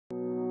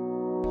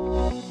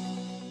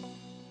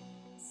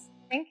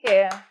Thank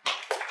you.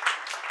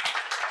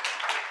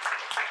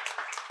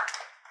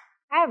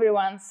 Hi,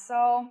 everyone.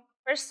 So,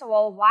 first of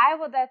all, why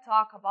would I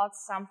talk about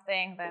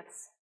something that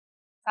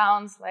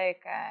sounds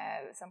like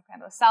some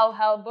kind of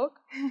self-help book?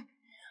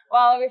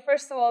 Well, we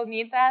first of all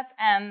need that.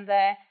 And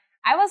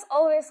I was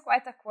always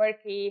quite a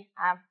quirky,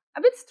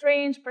 a bit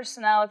strange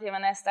personality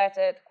when I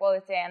started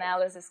quality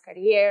analysis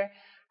career.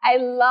 I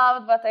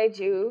loved what I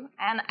do,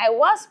 and I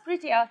was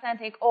pretty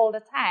authentic all the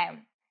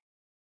time.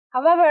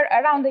 However,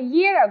 around a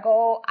year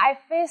ago, I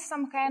faced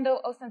some kind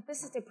of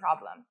authenticity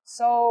problem.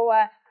 So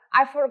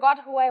I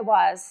forgot who I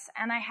was,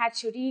 and I had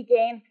to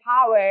regain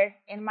power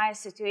in my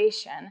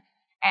situation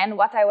and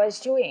what I was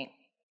doing.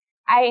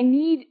 I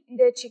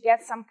needed to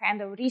get some kind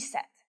of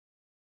reset.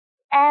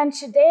 And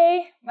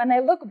today, when I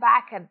look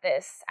back at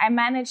this, I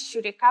managed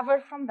to recover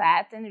from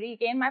that and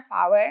regain my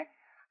power.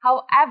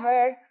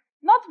 However,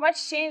 not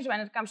much changed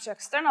when it comes to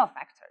external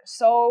factors.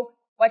 So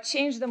what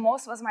changed the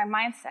most was my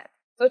mindset.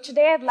 So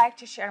today I'd like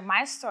to share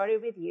my story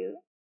with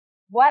you,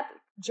 what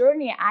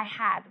journey I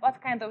had,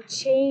 what kind of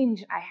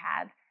change I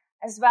had,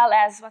 as well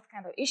as what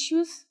kind of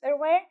issues there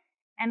were,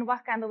 and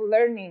what kind of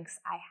learnings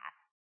I had.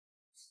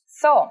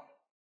 So,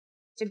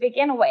 to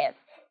begin with,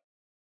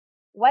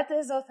 what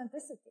is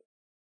authenticity?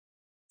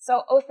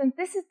 So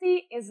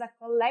authenticity is a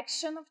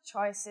collection of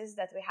choices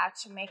that we have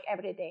to make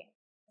every day.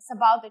 It's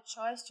about the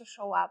choice to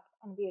show up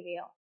and be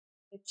real,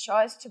 the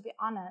choice to be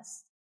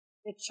honest,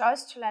 the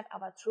choice to let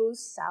our true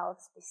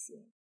selves be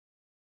seen,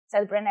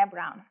 said Brené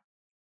Brown.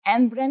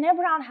 And Brené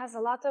Brown has a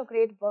lot of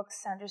great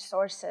books and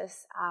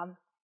resources.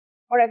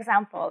 For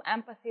example,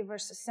 Empathy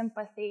versus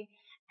Sympathy.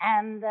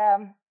 And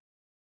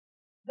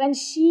when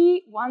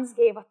she once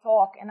gave a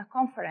talk in a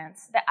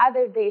conference, the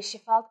other day she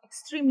felt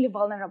extremely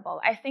vulnerable.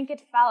 I think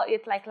it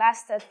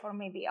lasted for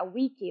maybe a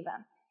week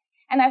even.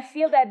 And I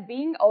feel that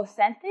being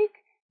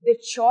authentic, the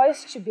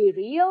choice to be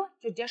real,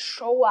 to just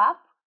show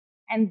up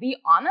and be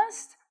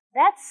honest,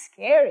 that's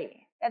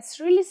scary. That's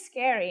really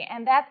scary.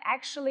 And that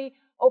actually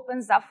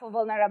opens up for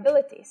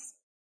vulnerabilities.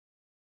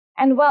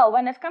 And well,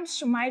 when it comes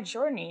to my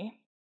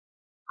journey,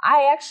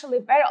 I actually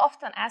very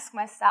often ask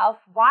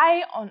myself,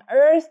 why on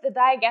earth did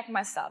I get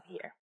myself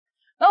here?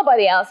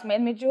 Nobody else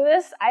made me do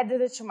this. I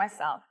did it to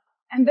myself.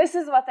 And this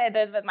is what I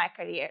did with my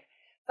career.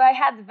 So I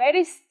had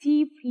very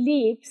steep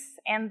leaps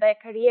in the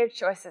career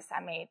choices I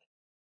made.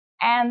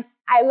 And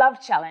I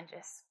love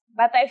challenges.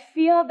 But I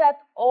feel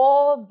that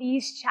all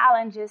these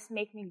challenges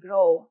make me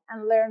grow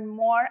and learn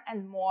more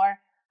and more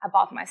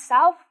about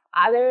myself,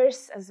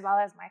 others, as well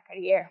as my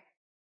career.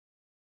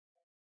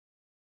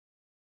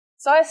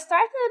 So I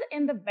started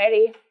in the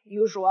very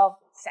usual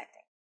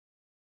setting.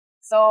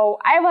 So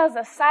I was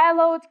a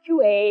siloed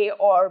QA,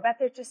 or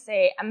better to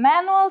say, a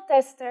manual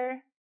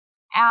tester,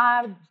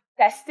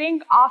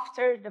 testing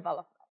after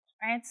development,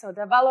 right? So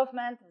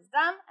development is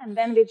done, and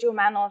then we do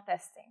manual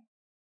testing.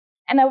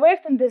 And I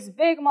worked in this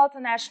big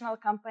multinational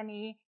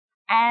company,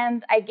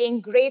 and I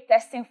gained great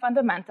testing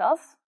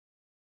fundamentals.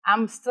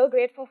 I'm still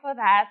grateful for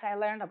that. I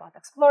learned about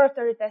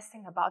exploratory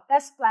testing, about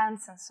test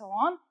plans, and so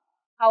on.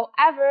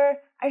 However,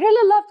 I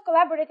really loved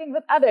collaborating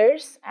with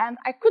others, and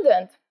I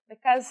couldn't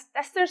because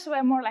testers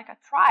were more like a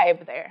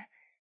tribe there.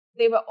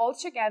 They were all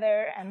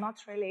together and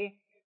not really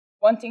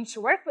wanting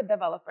to work with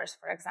developers,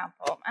 for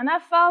example. And I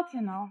felt,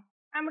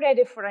 I'm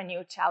ready for a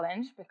new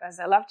challenge because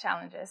I love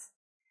challenges.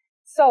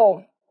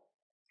 So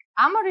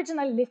I'm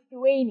originally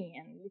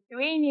Lithuanian.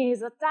 Lithuania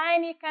is a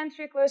tiny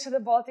country close to the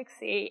Baltic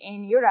Sea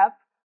in Europe,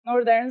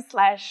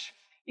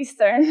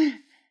 northern/eastern.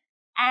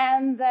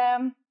 And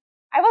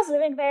I was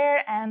living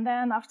there, and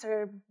then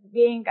after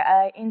being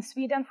in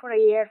Sweden for a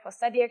year for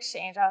study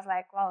exchange, I was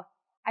like, well,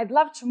 I'd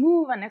love to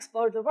move and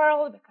explore the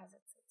world because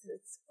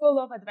it's full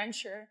of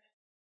adventure.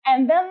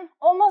 And then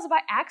almost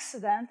by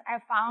accident, I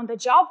found a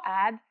job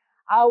ad,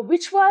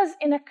 which was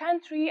in a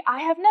country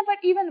I have never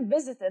even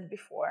visited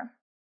before.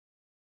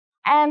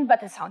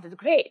 But it sounded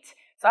great.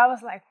 So I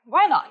was like,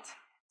 why not?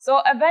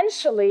 So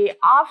eventually,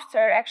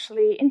 after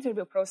actually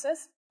interview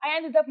process, I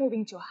ended up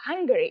moving to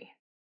Hungary,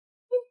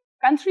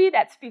 country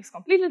that speaks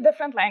completely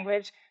different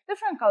language,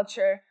 different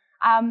culture,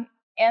 and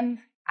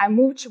I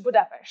moved to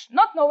Budapest,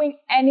 not knowing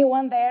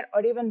anyone there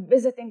or even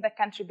visiting the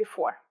country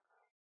before.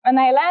 When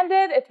I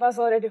landed, it was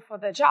already for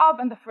the job,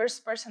 and the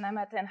first person I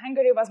met in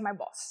Hungary was my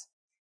boss.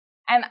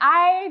 And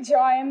I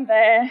joined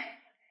the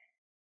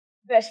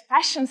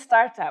fashion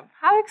startup.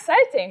 How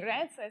exciting,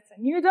 right? So it's a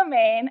new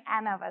domain,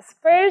 and I was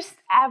first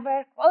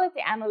ever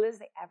quality analyst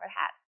they ever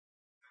had.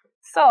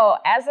 So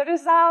as a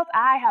result,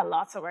 I had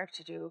lots of work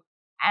to do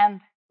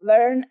and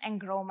learn and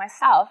grow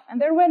myself. And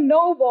there were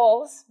no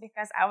walls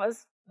because I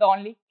was the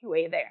only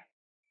QA there.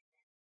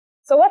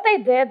 So what I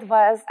did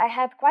was I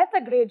had quite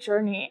a great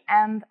journey,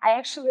 and I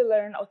actually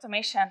learned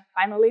automation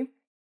finally.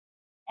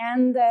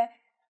 And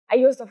I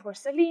used, of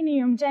course,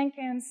 Selenium,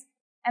 Jenkins,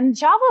 and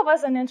Java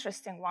was an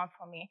interesting one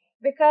for me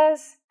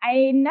because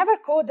I never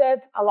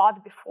coded a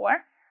lot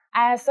before.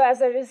 So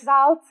as a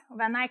result,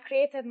 when I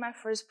created my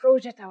first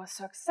project, I was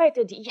so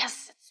excited.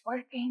 Yes, it's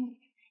working.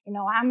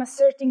 I'm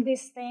asserting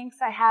these things.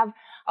 I have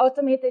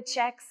automated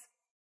checks.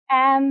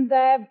 And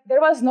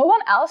there was no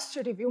one else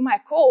to review my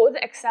code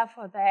except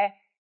for the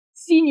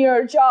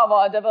senior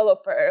Java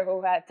developer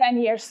who had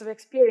 10 years of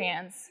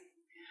experience.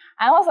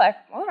 And I was like,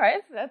 all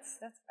right, that's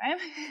fine.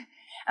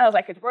 I was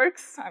like, it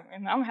works. I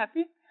mean, I'm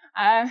happy.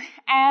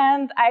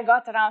 And I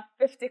got around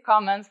 50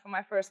 comments for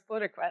my first pull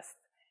request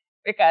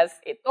because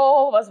it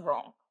all was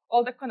wrong.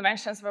 All the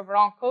conventions were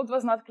wrong. Code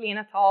was not clean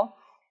at all.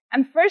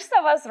 And first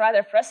I was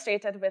rather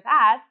frustrated with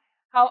that.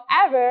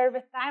 However,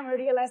 with time I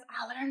realized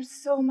I learned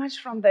so much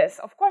from this.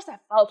 Of course, I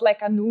felt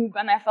like a noob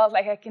and I felt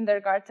like a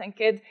kindergarten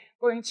kid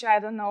going to, I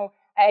don't know,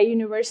 a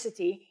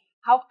university.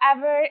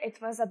 However, it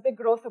was a big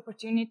growth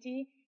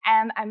opportunity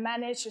and I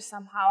managed to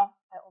somehow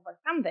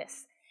overcome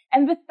this.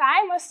 And with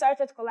time, I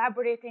started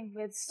collaborating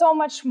with so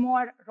much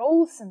more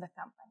roles in the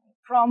company,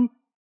 from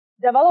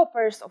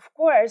developers, of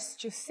course,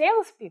 to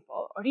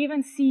salespeople or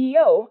even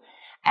CEO.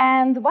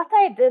 And what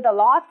I did a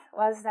lot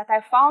was that I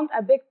found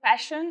a big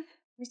passion,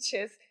 which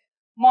is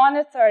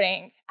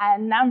monitoring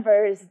and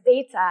numbers,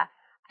 data.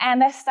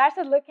 And I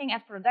started looking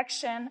at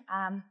production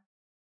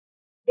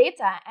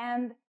data.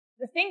 And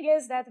the thing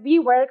is that we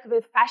worked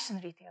with fashion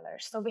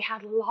retailers. So we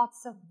had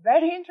lots of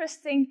very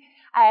interesting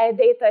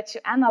data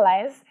to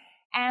analyze.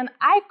 And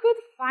I could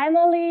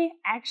finally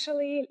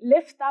actually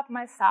lift up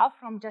myself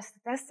from just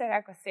a tester, I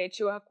could say,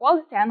 to a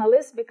quality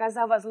analyst because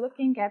I was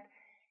looking at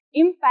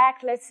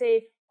impact, let's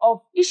say,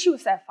 of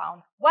issues I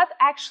found. What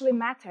actually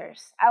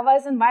matters? I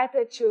was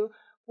invited to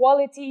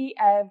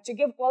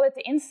give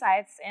quality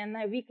insights in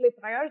weekly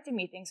priority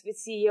meetings with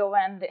CEO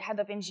and the head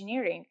of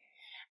engineering.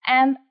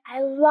 And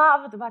I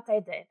loved what I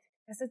did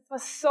because it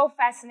was so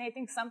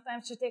fascinating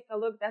sometimes to take a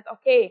look at,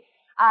 okay,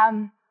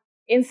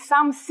 in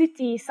some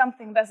city,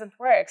 something doesn't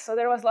work. So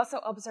there was lots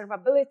of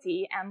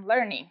observability and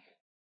learning.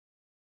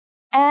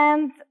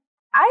 And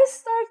I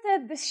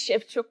started this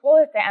shift to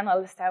quality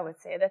analyst, I would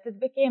say, that it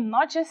became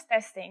not just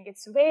testing,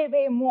 it's way,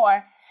 way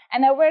more.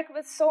 And I work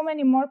with so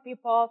many more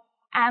people,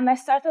 and I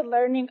started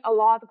learning a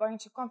lot, going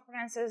to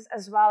conferences,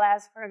 as well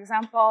as, for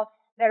example,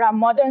 there are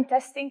modern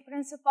testing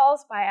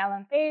principles by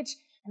Alan Page,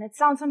 and it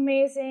sounds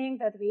amazing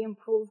that we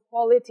improve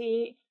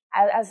quality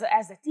as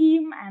a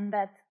team, and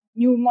that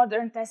new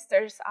modern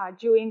testers are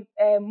doing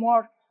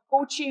more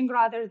coaching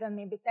rather than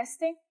maybe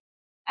testing.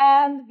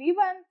 And we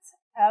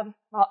went,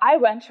 I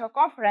went to a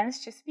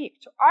conference to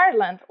speak to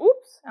Ireland.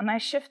 Oops, and I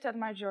shifted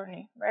my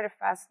journey very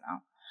fast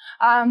now.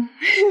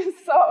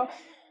 So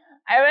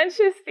I went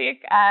to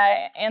speak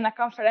in a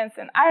conference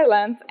in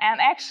Ireland, and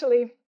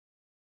actually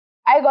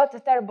I got a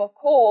terrible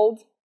cold,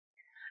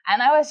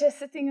 and I was just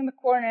sitting in the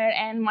corner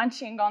and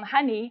munching on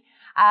honey,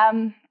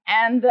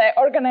 and the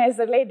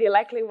organizer lady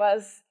likely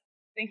was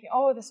thinking,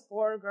 oh, this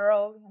poor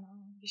girl,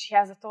 she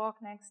has a talk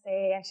next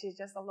day and she's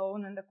just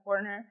alone in the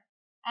corner.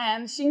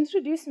 And she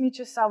introduced me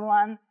to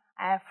someone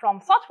from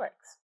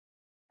ThoughtWorks.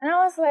 And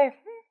I was like,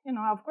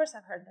 of course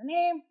I've heard the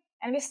name.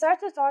 And we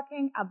started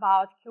talking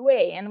about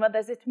QA and what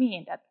does it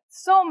mean? That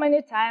so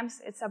many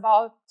times it's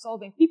about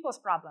solving people's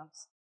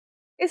problems.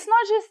 It's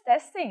not just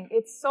testing,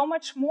 it's so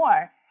much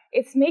more.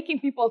 It's making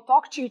people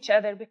talk to each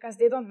other because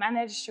they don't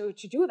manage to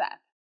do that.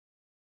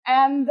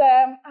 And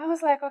I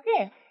was like,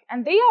 okay.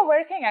 And they are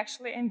working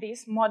actually in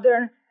these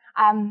modern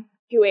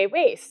QA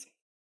ways.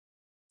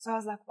 So I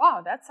was like,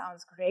 wow, that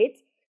sounds great.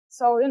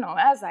 So,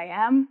 as I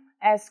am,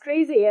 as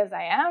crazy as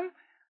I am,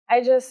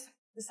 I just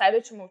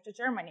decided to move to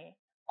Germany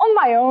on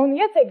my own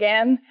yet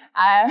again.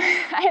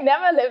 I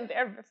never lived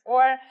there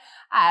before.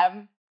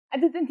 I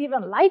didn't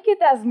even like it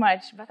as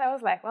much, but I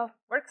was like, well,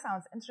 work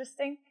sounds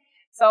interesting.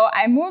 So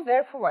I moved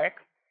there for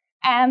work.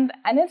 And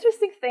an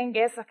interesting thing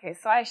is, okay,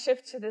 so I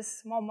shift to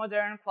this more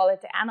modern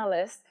quality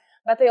analyst,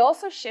 but I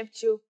also shift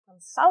to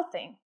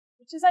consulting,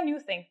 which is a new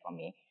thing for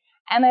me.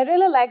 And I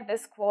really like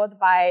this quote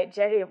by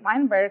Jerry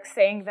Weinberg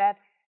saying that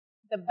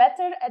the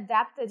better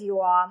adapted you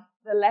are,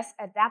 the less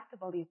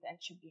adaptable you tend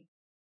to be.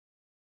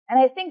 And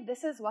I think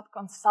this is what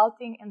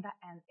consulting in the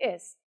end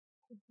is.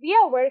 If we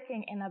are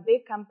working in a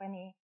big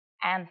company,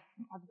 and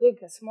not big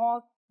or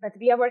small, but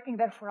we are working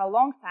there for a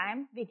long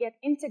time, we get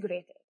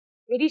integrated.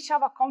 We reach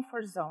our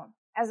comfort zone.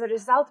 As a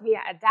result, we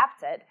are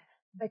adapted,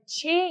 but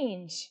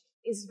change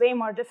is way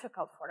more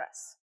difficult for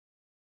us.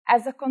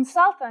 As a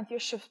consultant, you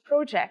shift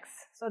projects,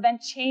 so then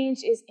change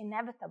is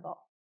inevitable.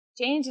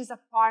 Change is a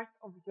part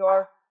of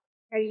your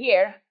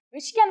career,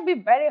 which can be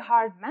very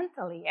hard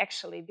mentally,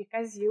 actually,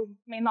 because you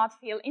may not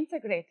feel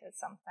integrated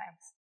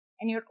sometimes,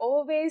 and you're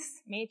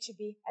always made to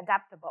be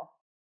adaptable.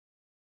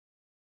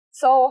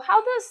 So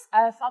how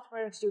does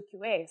ThoughtWorks do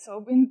QA?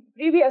 So in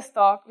previous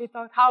talk, we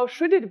talked how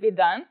should it be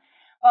done?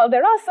 Well,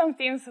 there are some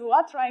teams who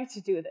are trying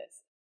to do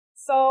this.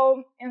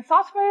 So in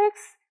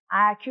ThoughtWorks,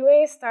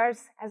 QA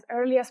starts as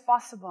early as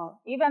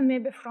possible, even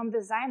maybe from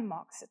design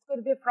mocks. It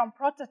could be from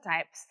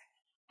prototypes.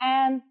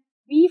 And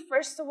we,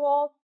 first of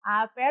all,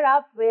 pair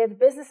up with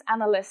business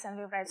analysts and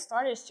we write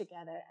stories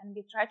together and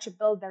we try to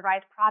build the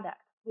right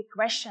product. We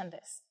question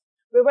this.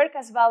 We work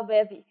as well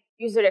with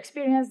user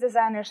experience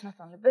designers, not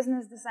only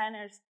business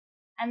designers.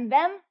 And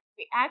then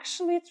we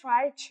actually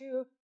try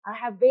to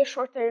have way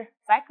shorter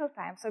cycle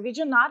time. So we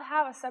do not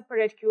have a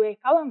separate QA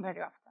column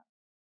very often.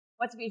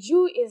 what we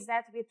do is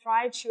that we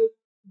try to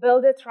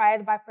build it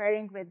right by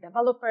pairing with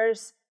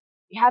developers,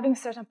 having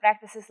certain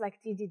practices like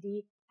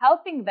TDD,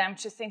 helping them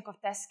to think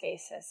of test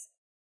cases.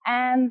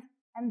 And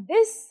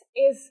this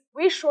is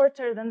way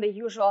shorter than the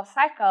usual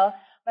cycle,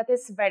 but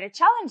it's a very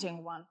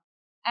challenging one.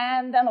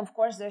 And then, of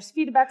course, there's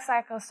feedback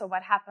cycles, so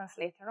what happens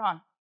later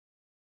on.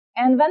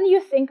 And when you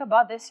think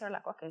about this, you're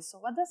like, okay,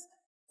 so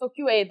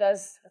QA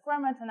does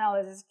requirement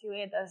analysis,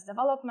 QA does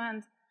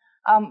development.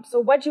 So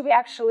what do we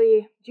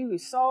actually do?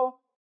 So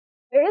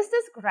there is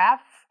this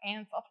graph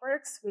in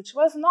ThoughtWorks, which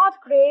was not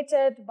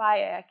created by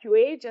a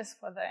QA just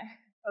for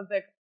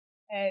the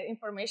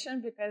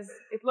information, because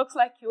it looks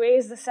like QA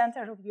is the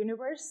center of the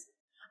universe.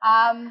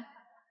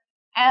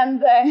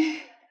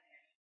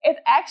 It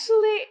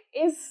actually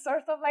is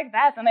sort of like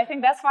that. And I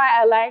think that's why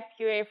I like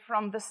QA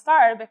from the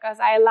start, because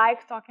I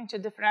like talking to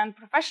different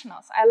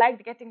professionals. I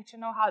like getting to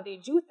know how they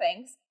do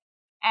things.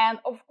 And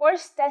of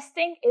course,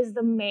 testing is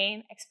the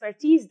main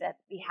expertise that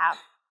we have.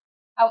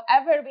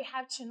 However, we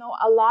have to know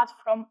a lot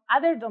from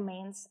other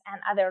domains and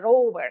other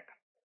role work.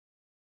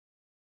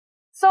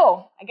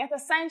 So I get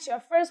assigned to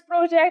your first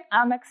project.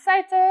 I'm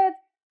excited.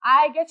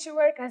 I get to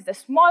work as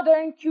this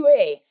modern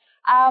QA.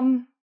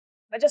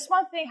 But just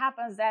one thing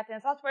happens, that in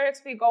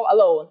ThoughtWorks, we go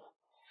alone.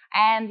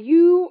 And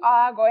you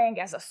are going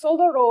as a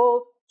solo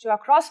role to a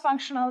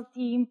cross-functional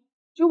team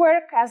to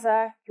work as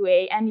a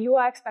QA, and you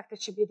are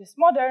expected to be this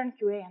modern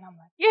QA. And I'm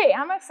like, yay,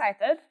 I'm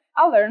excited.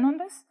 I'll learn on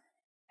this.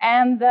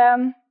 And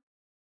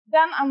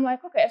then I'm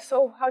like, okay,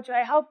 so how do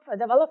I help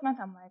development?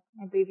 I'm like,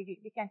 maybe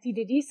we can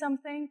TDD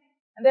something.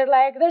 And they're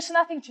like, there's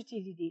nothing to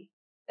TDD.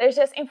 There's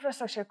just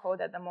infrastructure code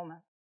at the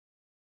moment.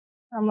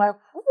 I'm like,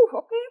 ooh,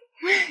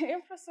 okay,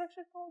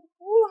 infrastructure code,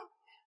 ooh.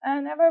 I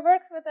never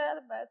worked with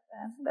it, but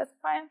that's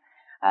fine.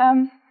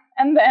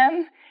 And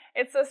then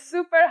it's a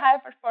super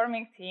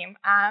high-performing team,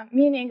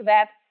 meaning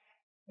that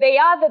they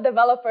are the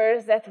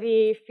developers that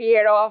we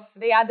fear of.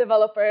 They are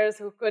developers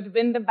who could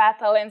win the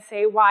battle and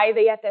say why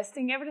they are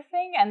testing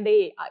everything, and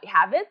they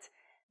have it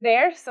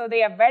there. So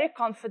they are very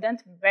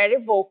confident,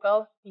 very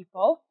vocal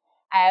people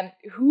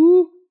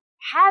who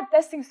had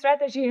testing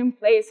strategy in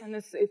place, and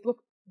it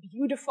looked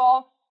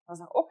beautiful. I was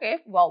like, okay,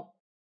 well,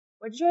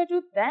 what do I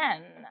do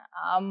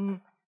then?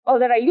 Well,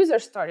 there are user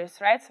stories,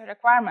 right? So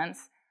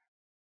requirements.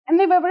 And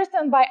they were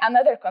written by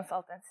another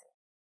consultancy,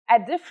 a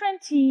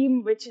different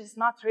team, which is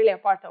not really a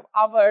part of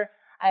our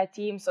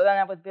team. So then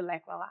I would be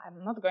like, well,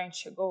 I'm not going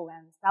to go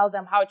and tell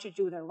them how to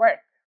do their work,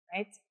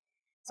 right?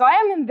 So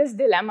I am in this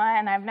dilemma,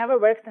 and I've never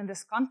worked in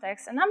this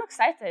context, and I'm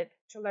excited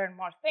to learn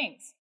more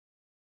things.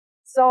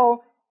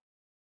 So,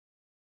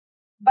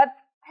 but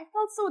I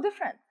felt so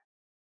different.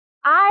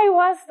 I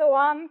was the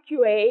one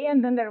QA,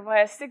 and then there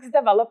were 6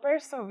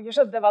 developers. So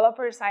usually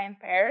developers are in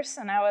pairs,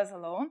 and I was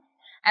alone.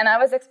 And I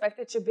was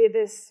expected to be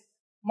this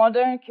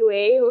modern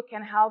QA who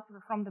can help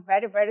from the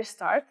very, very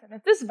start. And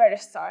at this very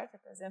start,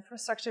 it is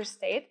infrastructure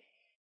state.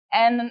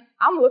 And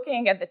I'm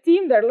looking at the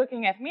team, they're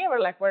looking at me.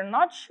 We're like, we're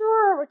not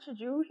sure what to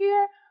do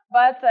here,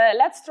 but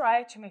let's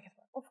try to make it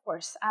work, of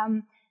course.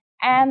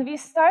 And we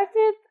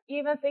started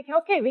even thinking,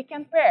 okay, we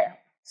can pair.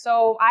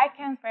 So I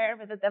can pair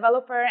with a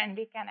developer, and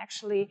we can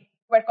actually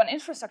work on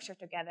infrastructure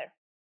together.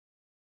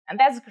 And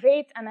that's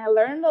great, and I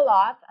learned a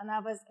lot, and I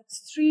was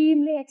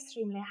extremely,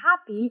 extremely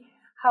happy.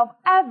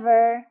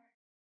 However,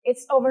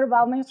 it's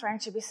overwhelming trying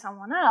to be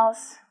someone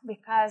else,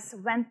 because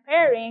when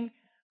pairing,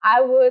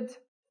 I would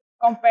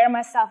compare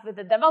myself with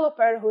the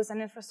developer who's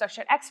an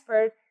infrastructure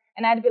expert,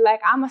 and I'd be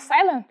like, I'm a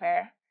silent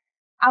pair.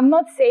 I'm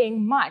not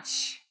saying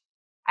much.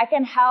 I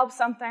can help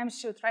sometimes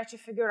to try to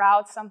figure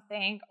out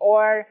something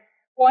or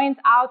point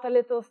out a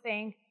little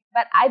thing,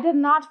 but I did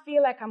not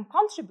feel like I'm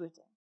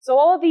contributing. So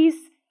all these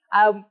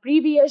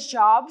previous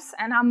jobs,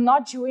 and I'm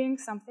not doing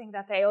something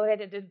that I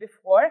already did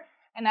before,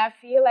 and I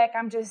feel like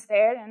I'm just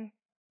there, and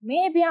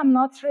maybe I'm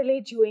not really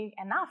doing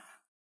enough.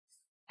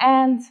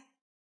 And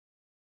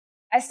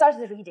I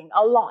started reading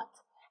a lot,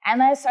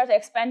 and I started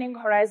expanding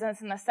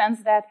horizons in the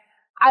sense that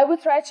I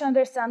would try to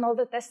understand all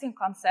the testing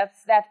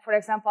concepts that, for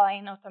example,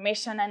 in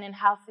automation and in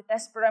healthy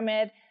test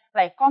pyramid,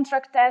 like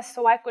contract tests,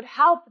 so I could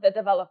help the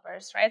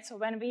developers, right? So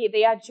when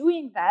they are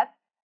doing that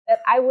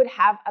I would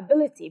have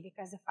ability,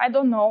 because if I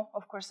don't know,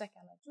 of course I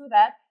cannot do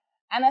that.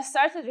 And I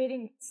started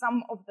reading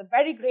some of the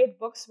very great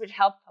books, which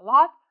helped a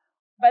lot,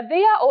 but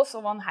they are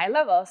also on high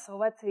level. So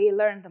what we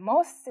learned the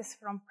most is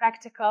from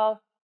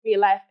practical,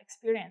 real-life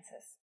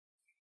experiences.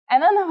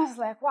 And then I was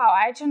like, wow,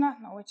 I do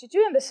not know what to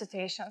do in this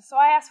situation. So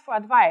I asked for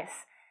advice.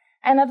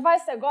 And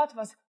advice I got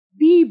was,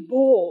 be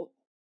bold.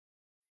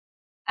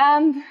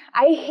 And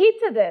I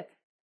hated it.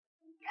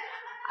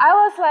 I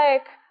was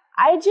like,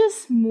 I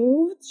just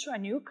moved to a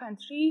new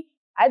country.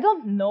 I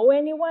don't know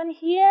anyone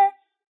here.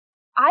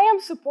 I am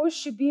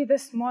supposed to be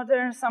this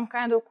modern, some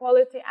kind of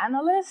quality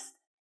analyst,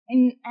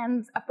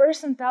 and a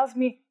person tells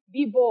me,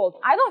 be bold.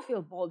 I don't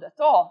feel bold at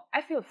all.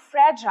 I feel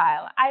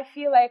fragile. I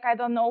feel like I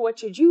don't know what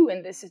to do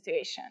in this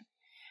situation.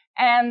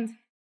 And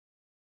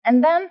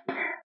then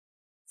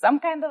some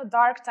kind of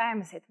dark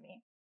times hit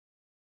me.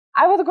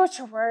 I would go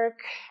to work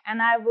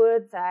and I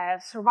would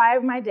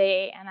survive my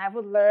day and I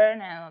would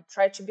learn and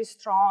try to be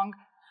strong.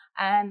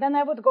 And then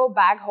I would go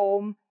back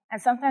home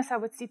and sometimes I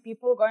would see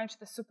people going to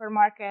the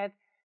supermarket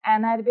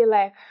and I'd be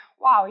like,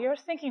 wow, you're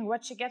thinking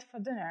what you get for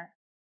dinner.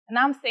 And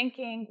I'm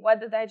thinking, what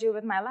did I do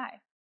with my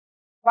life?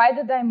 Why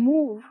did I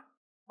move?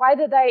 Why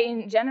did I,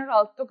 in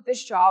general, took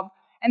this job?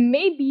 And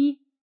maybe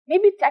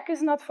tech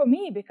is not for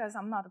me because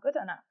I'm not good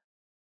enough.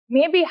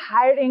 Maybe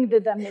hiring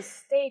did a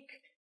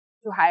mistake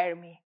to hire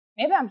me.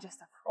 Maybe I'm just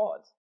a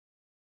fraud.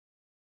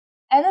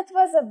 And it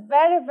was a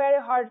very,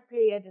 very hard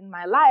period in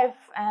my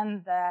life.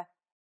 And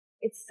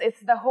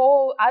it's the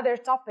whole other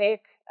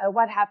topic,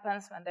 what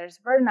happens when there's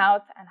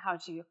burnout and how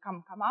do you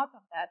come out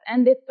of that.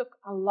 And it took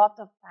a lot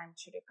of time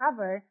to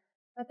recover.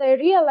 But I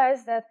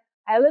realized that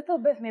I a little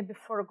bit maybe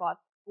forgot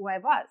who I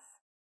was.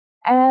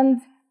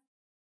 And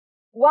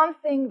one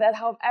thing that,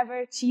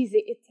 however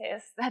cheesy it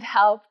is, that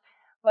helped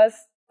was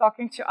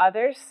talking to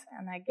others.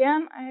 And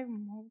again, I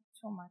moved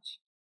too much.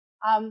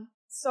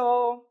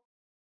 So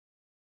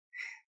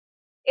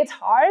it's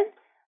hard,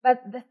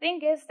 but the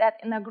thing is that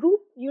in a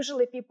group,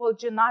 usually people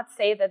do not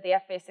say that they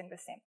are facing the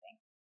same thing.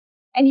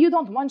 And you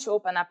don't want to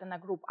open up in a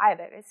group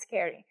either. It's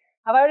scary.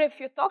 However, if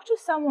you talk to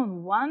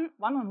someone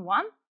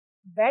one-on-one,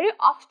 very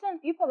often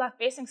people are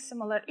facing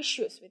similar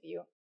issues with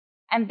you.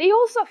 And they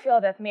also feel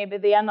that maybe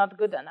they are not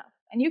good enough.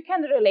 And you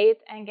can relate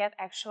and get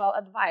actual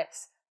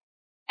advice.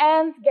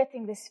 And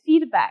getting this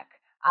feedback,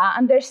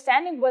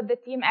 understanding what the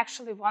team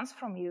actually wants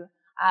from you.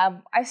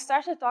 I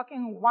started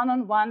talking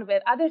one-on-one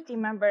with other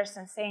team members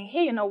and saying,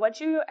 hey, what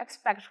do you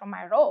expect from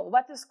my role?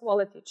 What is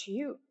quality to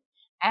you?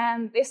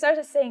 And they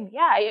started saying,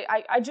 yeah,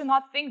 I do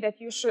not think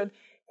that you should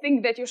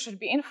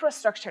be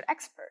infrastructure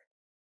expert.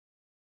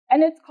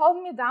 And it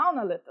calmed me down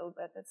a little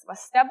bit. It was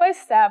step by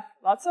step,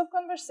 lots of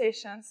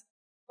conversations,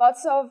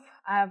 lots of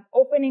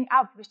opening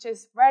up, which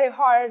is very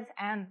hard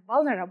and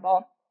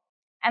vulnerable.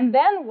 And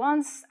then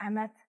once I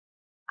met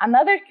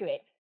another QA,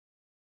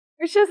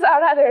 which is a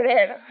rather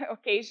rare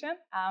occasion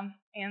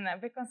in a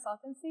big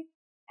consultancy.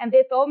 And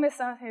they told me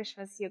something which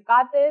was, you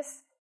got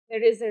this.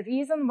 There is a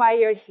reason why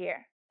you're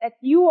here. That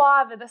you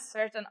are with a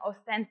certain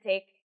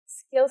authentic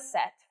skill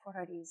set for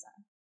a reason.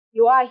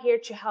 You are here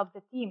to help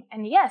the team.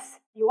 And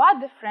yes, you are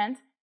different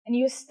and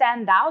you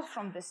stand out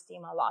from this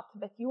team a lot.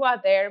 But you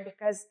are there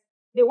because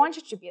they want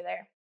you to be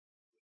there.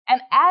 And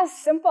as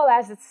simple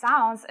as it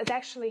sounds, it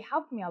actually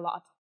helped me a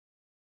lot.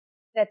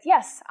 That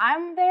yes,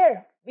 I'm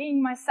there,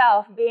 being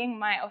myself, being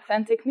my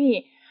authentic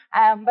me.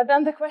 But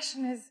then the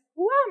question is,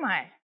 who am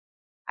I?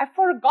 I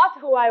forgot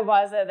who I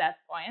was at that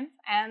point.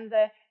 And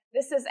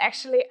this is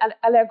actually an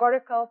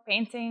allegorical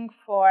painting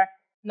for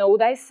know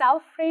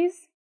thyself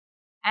phrase.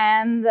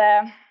 And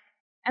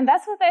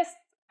that's what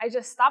I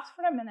just stopped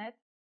for a minute.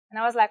 And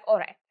I was like, all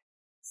right.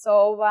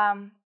 So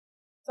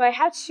I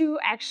had to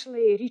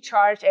actually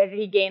recharge and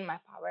regain my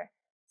power.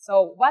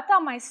 So what are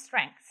my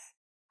strengths?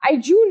 I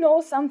do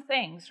know some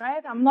things,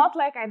 right? I'm not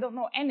like I don't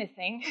know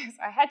anything.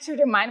 So I had to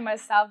remind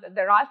myself that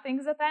there are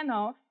things that I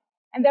know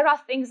and there are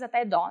things that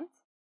I don't,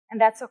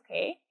 and that's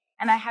okay.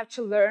 And I have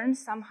to learn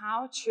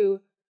somehow to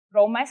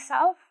grow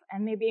myself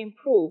and maybe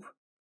improve.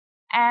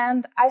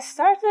 And I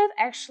started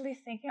actually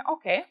thinking,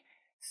 okay,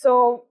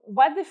 so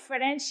what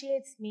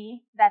differentiates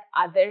me that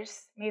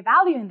others may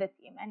value in the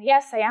team? And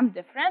yes, I am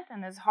different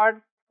and it's hard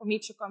for me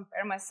to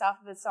compare myself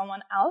with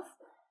someone else.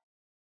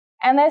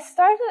 And I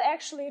started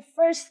actually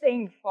first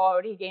thing for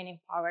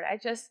regaining power. I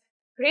just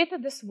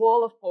created this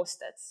wall of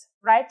Post-its,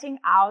 writing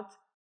out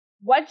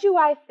what do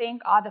I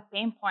think are the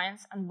pain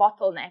points and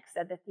bottlenecks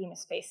that the team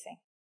is facing.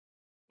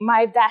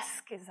 My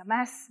desk is a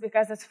mess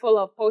because it's full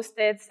of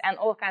Post-its and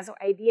all kinds of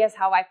ideas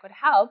how I could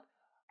help.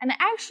 And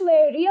actually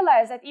I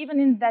realized that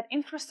even in that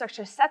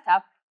infrastructure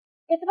setup,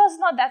 it was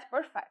not that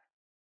perfect.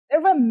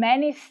 There were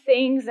many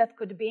things that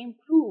could be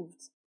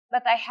improved,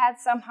 but I had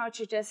somehow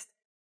to just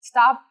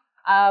stop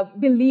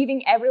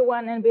believing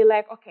everyone and be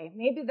like, okay,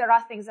 maybe there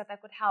are things that I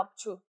could help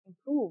to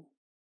improve.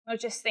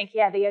 Not just think,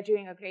 yeah, they are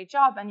doing a great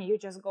job and you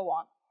just go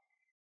on.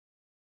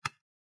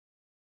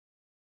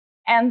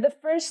 And the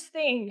first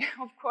thing,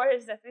 of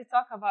course, that we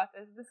talk about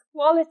is this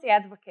quality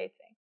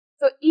advocating.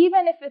 So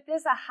even if it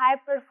is a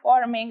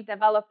high-performing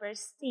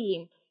developers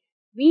team,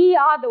 we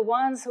are the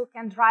ones who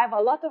can drive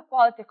a lot of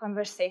quality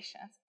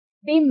conversations.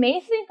 They may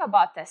think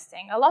about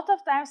testing. A lot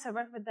of times I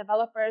work with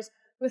developers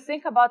who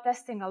think about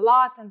testing a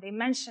lot and they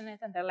mention it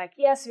and they're like,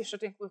 yes, we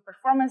should include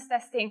performance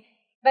testing.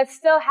 But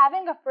still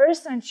having a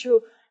person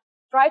to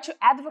try to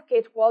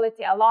advocate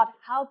quality a lot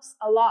helps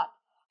a lot.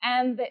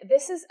 And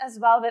this is as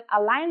well with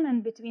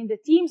alignment between the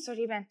teams or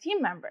even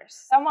team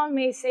members. Someone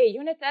may say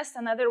unit test,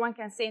 another one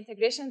can say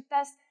integration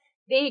test.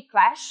 They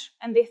clash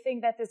and they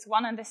think that it's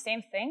one and the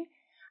same thing.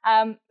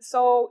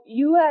 So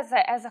you as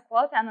a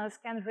quality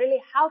analyst can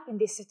really help in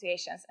these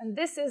situations. And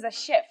this is a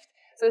shift.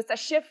 So it's a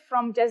shift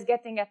from just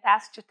getting a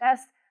task to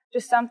test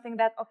to something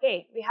that,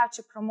 okay, we have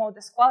to promote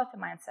this quality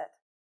mindset.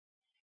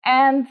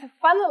 And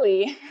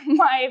finally,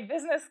 my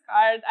business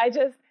card, I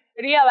just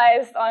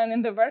realized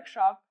in the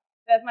workshop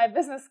that my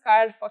business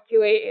card for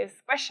QA is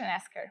question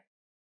asker.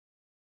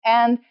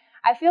 And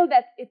I feel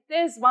that it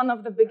is one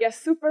of the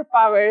biggest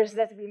superpowers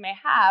that we may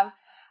have.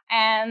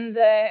 And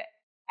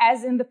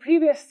as in the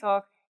previous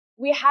talk,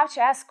 we have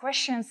to ask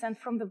questions and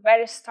from the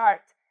very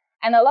start.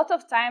 And a lot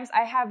of times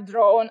I have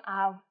drawn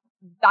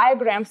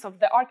diagrams of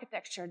the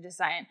architecture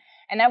design.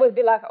 And I would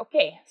be like,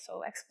 okay,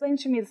 so explain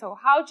to me, so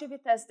how do we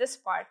test this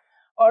part?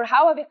 Or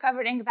how are we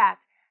covering that?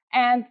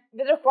 And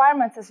the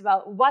requirements as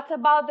well. What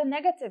about the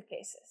negative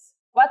cases?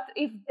 What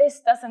if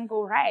this doesn't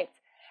go right?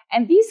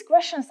 And these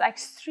questions are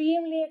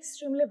extremely,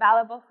 extremely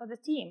valuable for the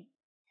team.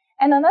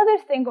 And another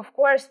thing, of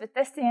course, with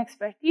testing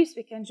expertise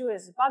we can do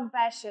is bug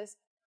bashes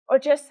or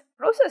just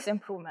process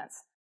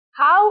improvements.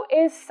 How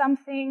is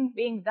something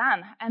being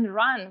done and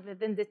run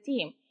within the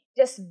team?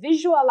 Just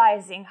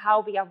visualizing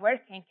how we are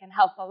working can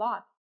help a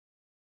lot.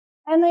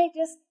 And I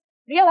just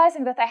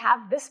realizing that I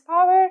have this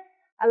power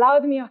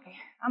allowed me, okay,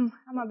 I'm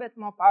a bit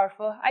more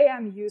powerful. I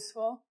am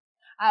useful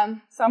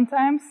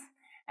sometimes.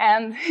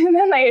 And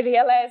then I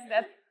realized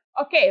that,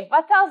 okay,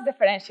 what else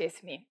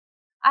differentiates me?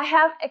 I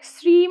have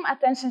extreme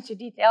attention to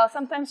detail,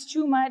 sometimes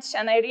too much,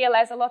 and I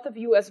realize a lot of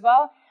you as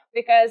well,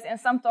 because in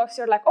some talks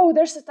you're like, oh,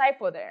 there's a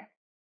typo there.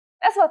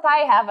 That's what I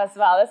have as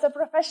well. It's a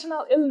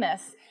professional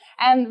illness.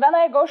 And when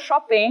I go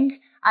shopping,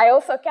 I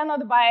also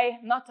cannot buy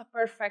not a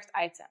perfect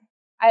item.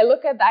 I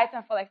look at the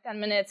item for like 10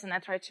 minutes and I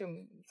try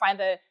to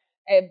find a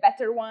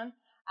better one.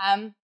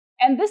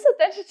 And this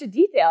attention to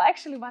detail,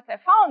 actually what I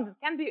found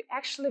can be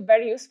actually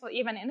very useful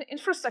even in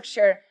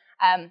infrastructure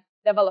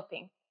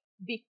developing.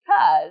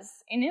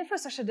 Because in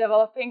infrastructure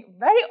developing,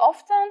 very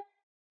often,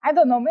 I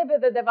don't know, maybe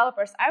the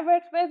developers I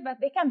worked with, but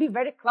they can be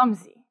very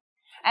clumsy.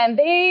 And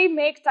they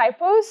make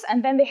typos,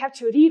 and then they have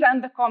to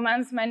rerun the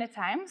commands many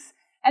times.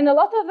 And a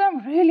lot of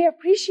them really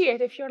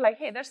appreciate if you're like,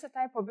 hey, there's a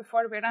typo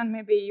before we run,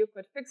 maybe you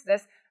could fix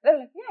this. They're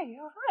like, yeah,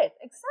 you're right,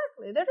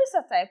 exactly, there is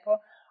a typo.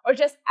 Or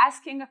just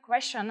asking a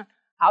question,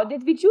 how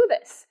did we do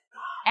this?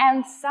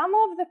 And some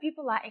of the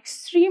people are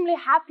extremely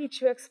happy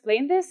to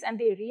explain this, and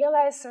they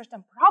realize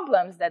certain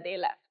problems that they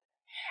left.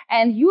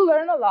 And you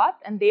learn a lot,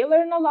 and they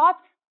learn a lot,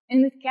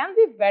 and it can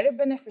be very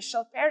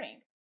beneficial pairing.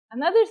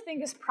 Another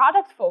thing is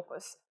product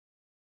focus.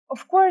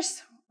 Of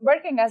course,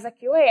 working as a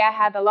QA, I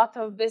had a lot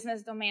of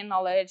business domain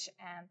knowledge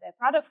and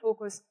product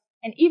focus.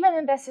 And even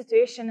in that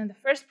situation, in the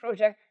first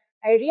project,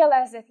 I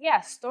realized that, yeah,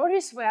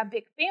 stories were a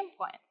big pain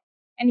point.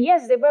 And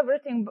yes, they were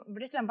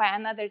written by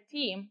another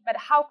team, but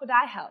how could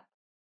I help?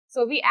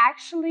 So we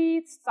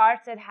actually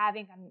started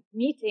having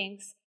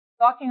meetings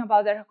talking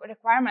about the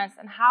requirements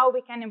and how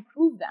we can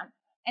improve them.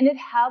 And it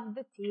helped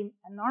the team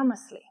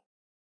enormously.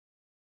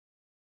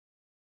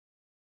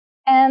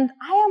 And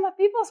I am a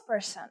people's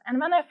person. And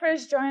when I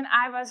first joined,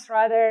 I was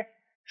rather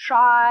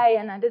shy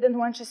and I didn't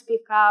want to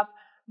speak up.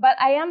 But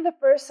I am the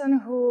person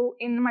who,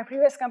 in my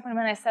previous company,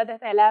 when I said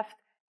that I left,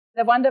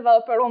 the one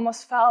developer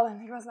almost fell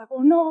and he was like,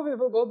 oh no, we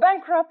will go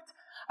bankrupt.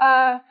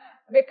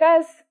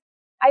 Because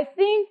I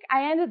think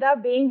I ended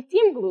up being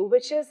team glue,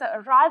 which is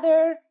a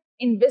rather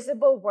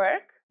invisible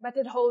work, but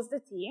it holds the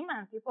team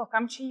and people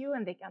come to you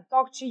and they can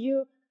talk to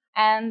you.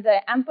 And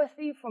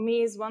empathy, for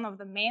me, is one of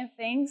the main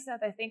things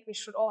that I think we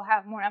should all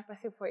have more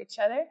empathy for each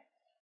other.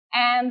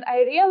 And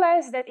I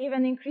realized that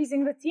even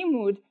increasing the team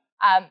mood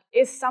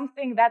is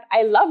something that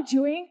I love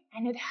doing,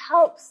 and it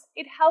helps.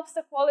 It helps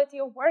the quality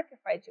of work if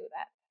I do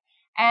that.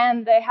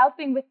 And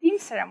helping with team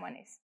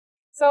ceremonies.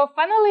 So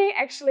finally,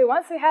 actually,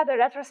 once we had a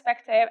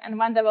retrospective, and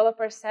one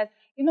developer said,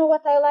 you know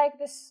what I like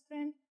this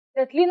sprint?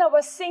 That Lina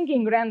was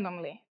singing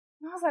randomly.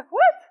 And I was like,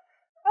 what?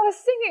 I was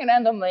singing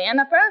randomly. And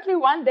apparently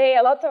one day,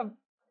 a lot of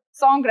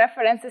song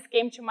references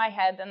came to my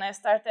head and I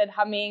started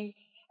humming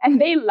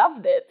and they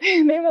loved it.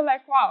 They were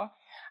like, wow.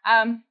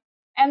 And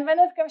when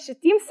it comes to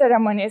team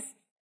ceremonies,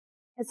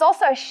 it's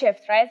also a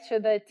shift, right, to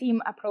the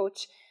team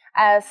approach.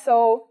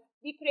 So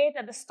we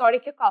created a story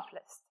kickoff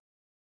list.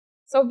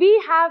 So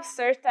we have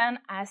certain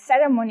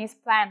ceremonies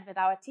planned with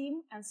our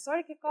team, and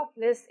story kickoff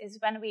list is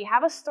when we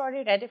have a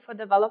story ready for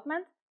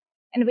development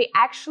and we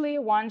actually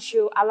want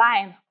to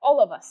align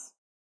all of us.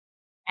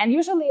 And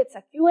usually it's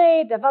a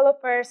QA,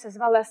 developers, as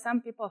well as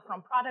some people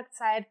from product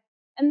side.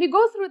 And we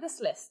go through this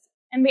list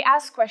and we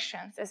ask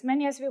questions, as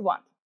many as we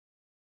want.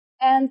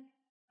 And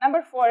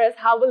number 4 is,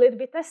 how will it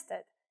be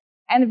tested?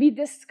 And we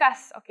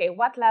discuss, okay,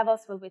 what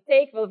levels will we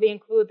take? Will we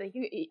include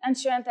the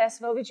end-to-end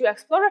test? Will we do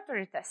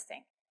exploratory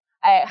testing?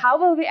 How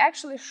will we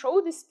actually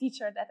show this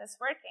feature that is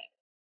working?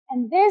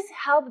 And this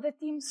helped the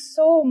team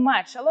so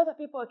much. A lot of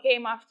people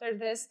came after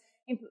this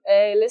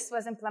list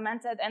was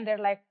implemented and they're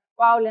like,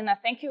 wow, Lina,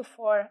 thank you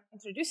for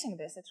introducing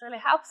this. It really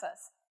helps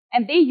us.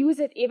 And they use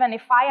it even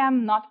if I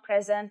am not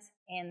present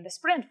in the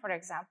sprint, for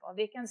example.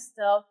 They can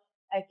still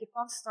kick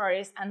off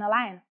stories and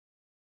align.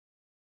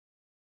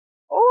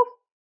 Oh,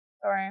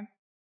 sorry.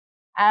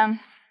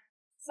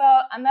 So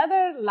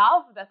another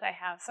love that I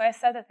have, so I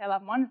said that I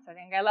love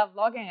monitoring, I love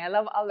logging, I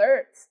love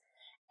alerts.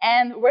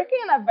 And working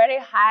in a very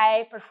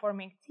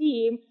high-performing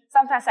team,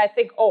 sometimes I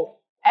think, oh,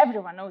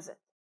 everyone knows it.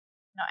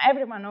 No,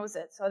 everyone knows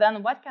it. So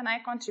then what can I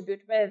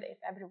contribute with if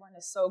everyone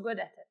is so good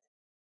at it?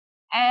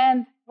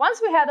 And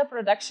once we had a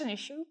production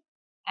issue,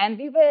 And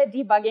we were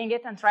debugging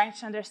it and trying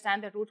to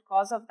understand the root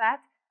cause of that.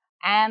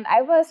 And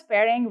I was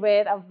pairing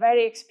with a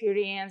very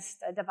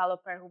experienced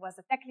developer who was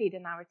the tech lead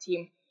in our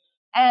team.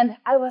 And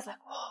I was like,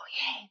 oh,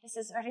 yay, this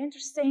is very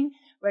interesting.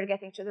 We're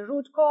getting to the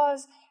root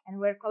cause, and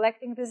we're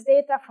collecting this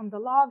data from the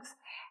logs.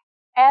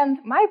 And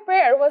my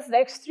pair was the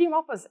extreme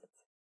opposite.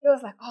 He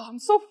was like, oh, I'm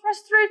so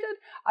frustrated.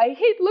 I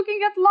hate looking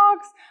at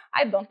logs.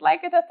 I don't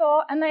like it at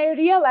all. And I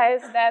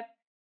realized that,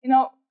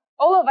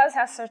 all of us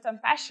have certain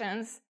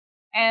passions.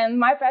 And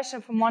my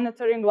passion for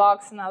monitoring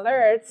logs and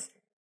alerts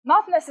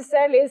not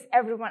necessarily is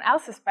everyone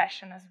else's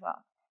passion as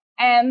well.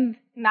 And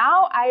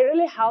now I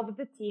really help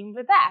the team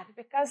with that,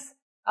 because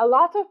a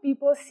lot of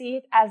people see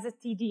it as a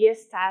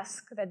tedious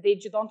task that they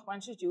don't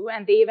want to do,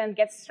 and they even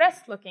get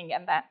stressed looking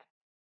at that.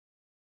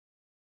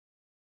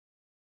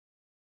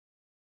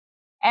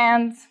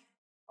 And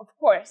of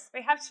course,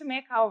 we have to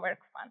make our work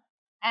fun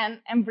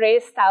and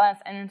embrace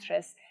talents and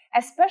interests.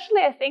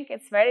 Especially, I think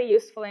it's very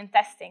useful in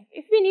testing.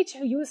 If we need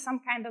to use some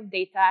kind of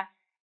data,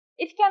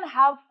 it can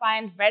help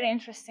find very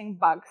interesting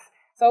bugs.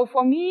 So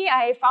for me,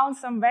 I found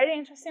some very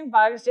interesting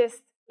bugs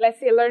just, let's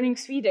say, learning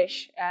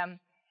Swedish.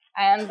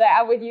 And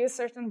I would use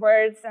certain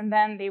words, and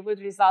then they would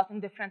result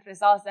in different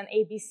results than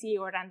ABC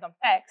or random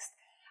text.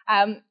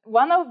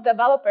 One of the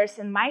developers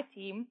in my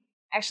team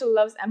actually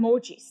loves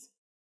emojis.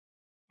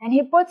 And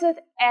he puts it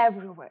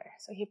everywhere.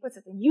 So he puts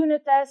it in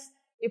unit tests,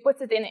 he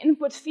puts it in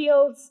input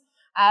fields,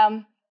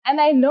 and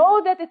I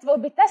know that it will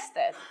be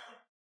tested.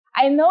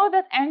 I know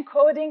that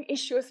encoding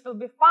issues will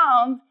be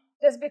found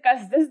just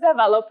because this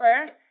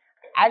developer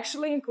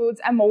actually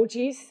includes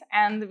emojis,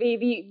 and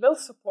we will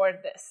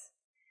support this.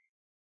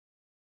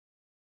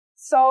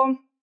 So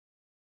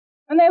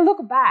when I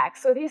look back,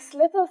 so these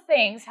little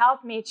things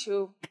help me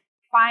to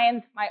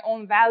find my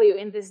own value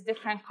in this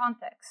different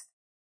context.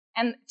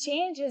 And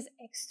change is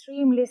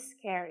extremely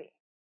scary.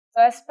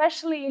 So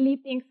especially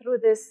leaping through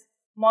this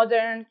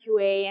modern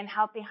QA and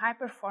helping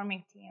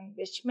high-performing team,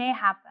 which may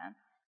happen.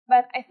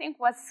 But I think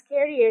what's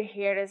scarier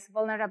here is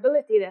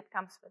vulnerability that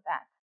comes with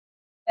that.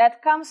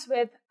 That comes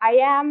with, I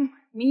am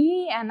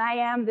me, and I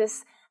am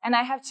this, and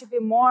I have to be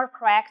more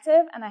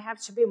proactive, and I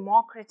have to be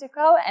more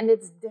critical, and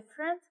it's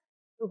different,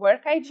 the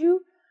work I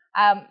do.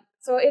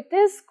 So it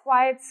is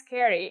quite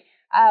scary.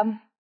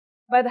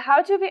 But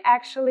how do we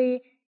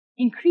actually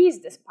increase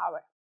this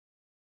power?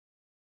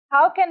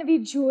 How can we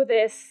do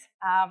this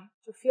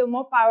to feel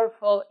more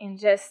powerful in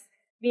just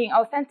being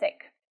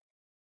authentic?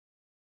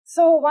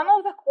 So one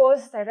of the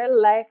quotes that I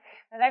really like,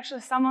 that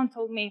actually someone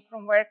told me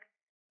from work,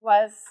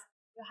 was,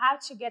 you have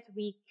to get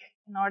weak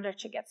in order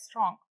to get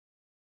strong.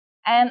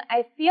 And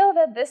I feel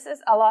that this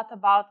is a lot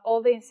about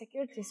all the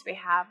insecurities we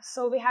have.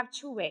 So we have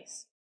two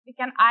ways. We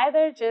can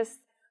either just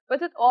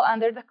put it all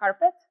under the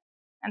carpet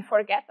and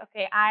forget,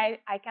 okay,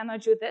 I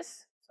cannot do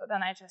this, so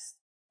then I just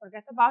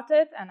forget about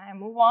it and I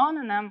move on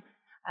and I'm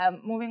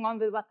moving on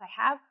with what I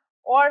have.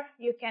 Or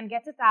you can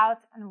get it out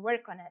and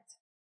work on it,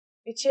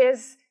 which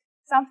is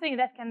something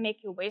that can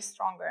make you way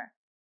stronger.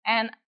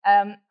 And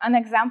an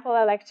example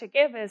I like to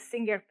give is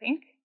singer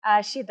Pink.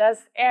 She does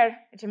air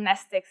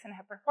gymnastics in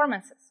her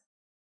performances.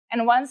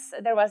 And once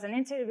there was an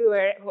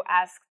interviewer who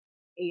asked,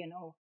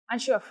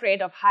 aren't you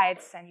afraid of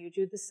heights and you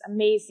do this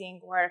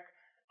amazing work?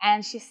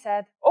 And she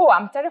said, oh,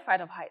 I'm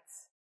terrified of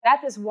heights.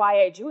 That is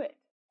why I do it,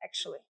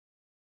 actually.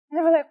 And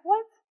they were like,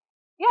 what?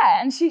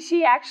 Yeah, and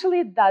she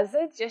actually does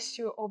it just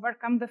to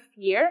overcome the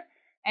fear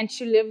and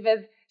to live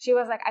with, she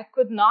was like, I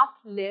could not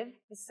live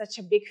with such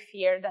a big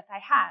fear that I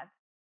had.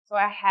 So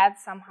I had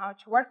somehow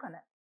to work on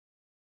it.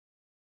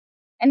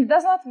 And it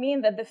does not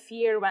mean that the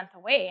fear went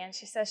away. And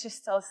she says she's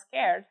still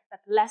scared,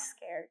 but less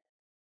scared.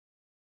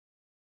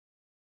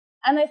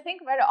 And I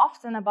think very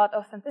often about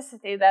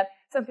authenticity that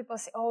some people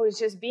say, oh, it's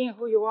just being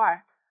who you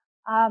are.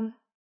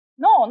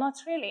 No, not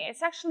really.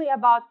 It's actually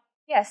about,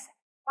 yes,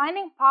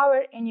 finding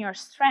power in your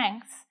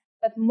strengths,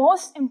 but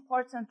most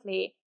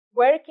importantly,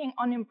 working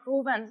on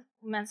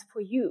improvements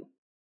for you,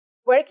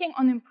 working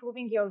on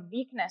improving your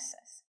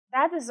weaknesses.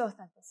 That is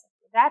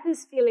authenticity. That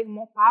is feeling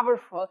more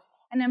powerful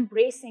and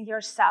embracing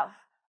yourself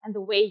and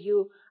the way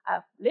you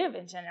live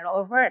in general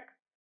or work.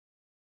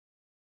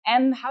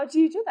 And how do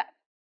you do that?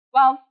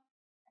 Well,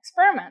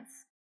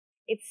 experiments.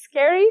 It's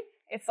scary.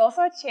 It's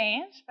also a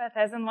change, but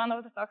as in one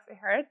of the talks we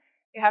heard,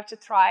 you have to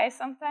try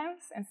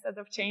sometimes instead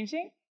of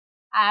changing.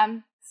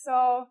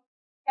 So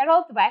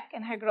Carol Dweck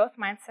in her Growth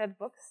Mindset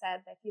book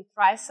said that you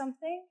try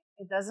something,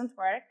 it doesn't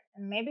work,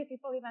 and maybe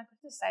people even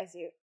criticize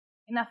you.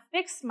 In a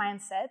fixed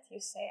mindset, you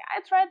say,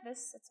 I tried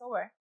this, it's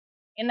over.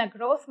 In a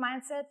growth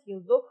mindset,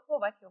 you look for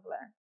what you've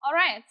learned. All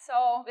right,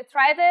 so we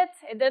tried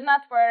it did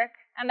not work,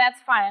 and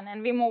that's fine,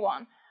 and we move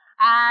on.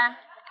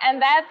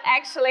 And that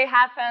actually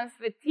happens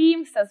with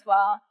teams as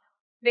well,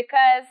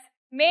 because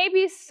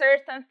maybe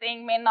certain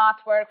thing may not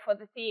work for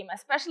the team,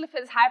 especially if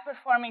it's a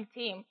high-performing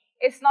team.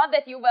 It's not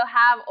that you will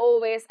have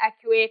always a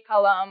QA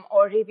column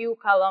or review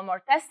column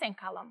or testing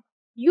column.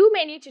 You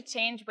may need to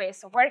change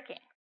ways of working.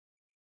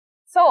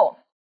 So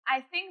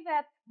I think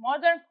that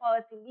modern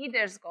quality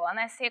leaders go, and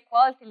I say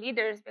quality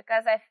leaders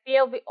because I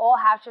feel we all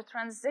have to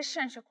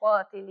transition to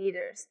quality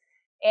leaders,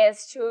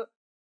 is to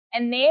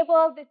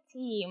enable the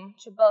team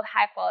to build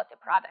high-quality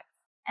products.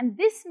 And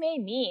this may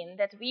mean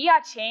that we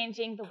are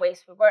changing the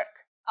ways we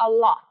work a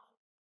lot.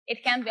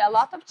 It can be a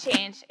lot of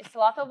change. It's a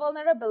lot of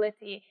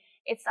vulnerability.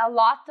 It's a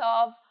lot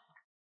of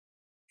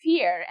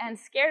fear and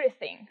scary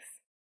things.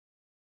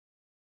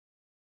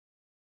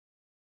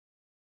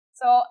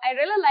 So I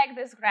really like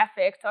this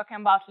graphic talking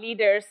about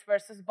leaders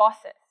versus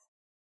bosses,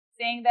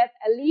 saying that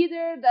a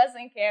leader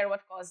doesn't care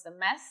what caused the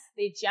mess.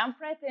 They jump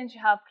right in to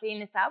help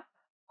clean it up,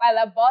 while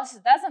a boss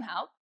doesn't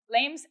help,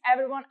 blames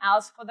everyone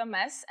else for the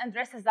mess, and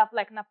dresses up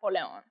like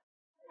Napoleon.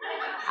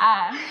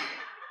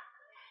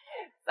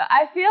 So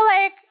I feel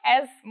like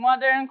as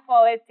modern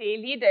quality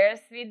leaders,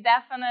 we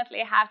definitely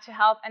have to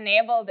help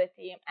enable the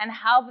team and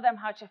help them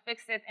how to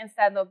fix it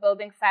instead of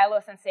building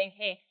silos and saying,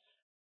 hey,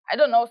 I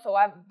don't know, so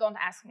don't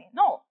ask me.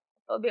 No,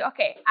 it'll be,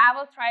 okay, I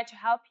will try to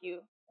help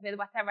you with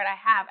whatever I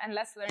have, and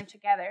let's learn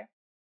together.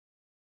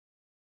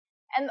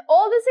 And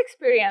all this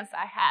experience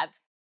I had,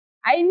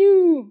 I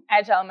knew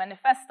Agile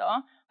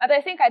Manifesto, but I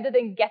think I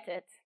didn't get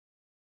it.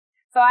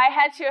 So I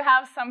had to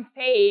have some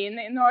pain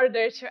in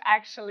order to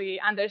actually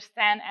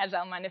understand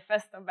Agile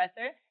Manifesto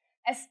better,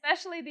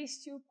 especially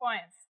these 2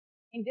 points,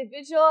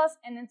 individuals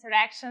and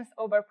interactions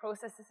over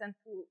processes and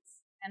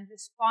tools, and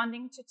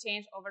responding to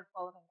change over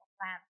following a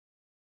plan.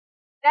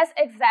 That's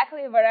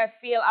exactly where I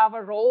feel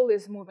our role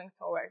is moving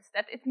towards,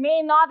 that it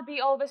may not be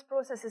always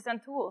processes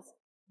and tools.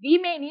 We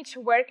may need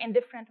to work in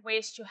different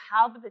ways to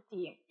help the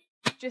team,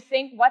 to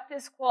think what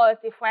is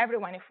quality for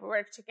everyone if we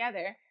work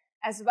together,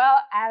 as well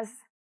as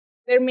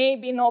there may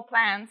be no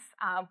plans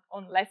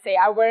on, let's say,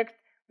 I worked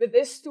with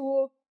this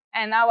tool,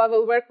 and now I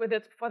will work with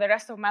it for the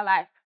rest of my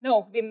life.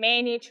 No, we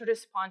may need to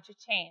respond to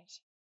change.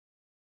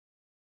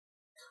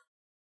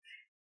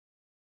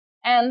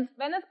 And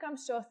when it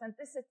comes to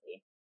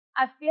authenticity,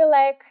 I feel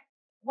like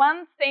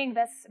one thing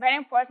that's very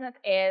important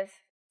is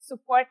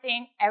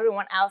supporting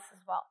everyone else as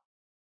well,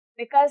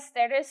 because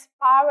there is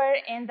power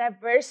in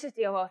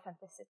diversity of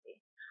authenticity.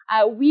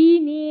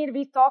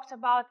 We talked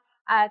about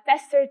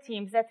tester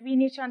teams, that we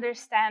need to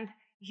understand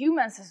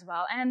humans as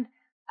well. And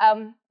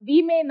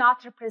we may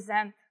not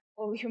represent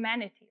all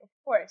humanity, of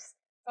course.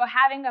 So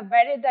having a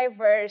very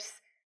diverse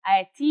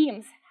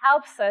teams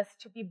helps us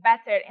to be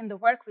better in the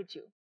work we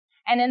do.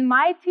 And in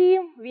my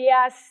team, we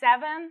are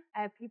 7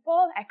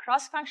 people, a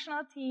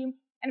cross-functional team,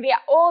 and we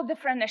are all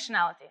different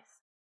nationalities.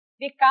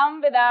 We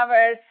come with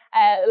our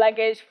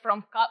luggage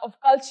of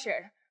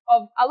culture,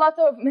 of a lot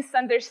of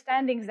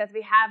misunderstandings that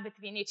we have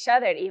between each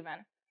other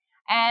even.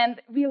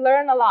 And we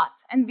learn a lot,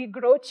 and we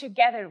grow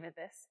together with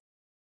this.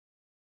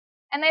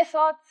 And I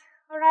thought,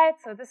 all right,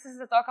 so this is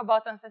the talk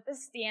about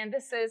authenticity, and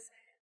this is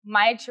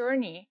my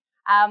journey.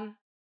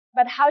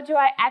 But how do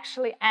I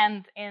actually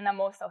end in a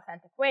most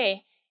authentic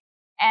way?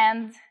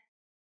 And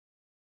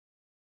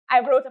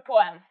I wrote a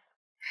poem,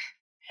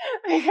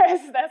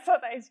 because that's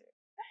what I do.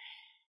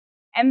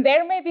 And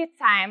there may be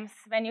times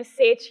when you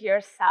say to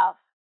yourself,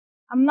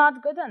 I'm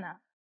not good enough.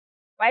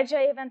 Why do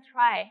I even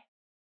try?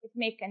 It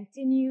may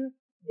continue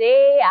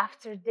day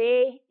after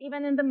day,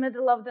 even in the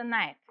middle of the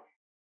night,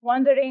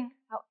 wondering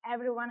how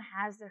everyone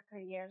has their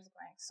careers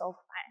going so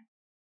fine.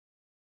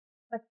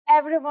 But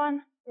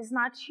everyone is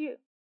not you,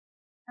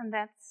 and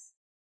that's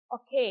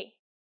okay.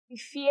 We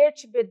fear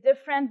to be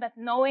different, but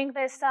knowing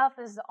thyself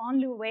is the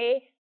only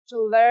way to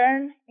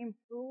learn,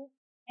 improve,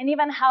 and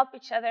even help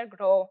each other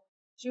grow,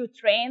 to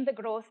train the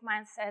growth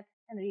mindset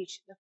and reach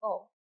the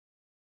goal.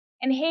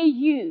 And hey,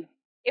 you,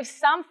 if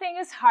something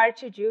is hard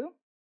to do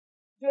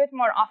it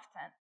more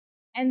often.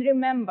 And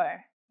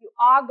remember, you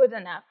are good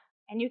enough,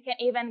 and you can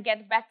even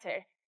get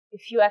better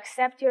if you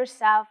accept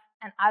yourself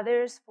and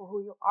others for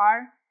who you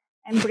are,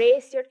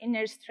 embrace your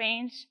inner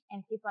strength,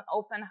 and keep an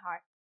open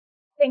heart.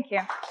 Thank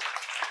you.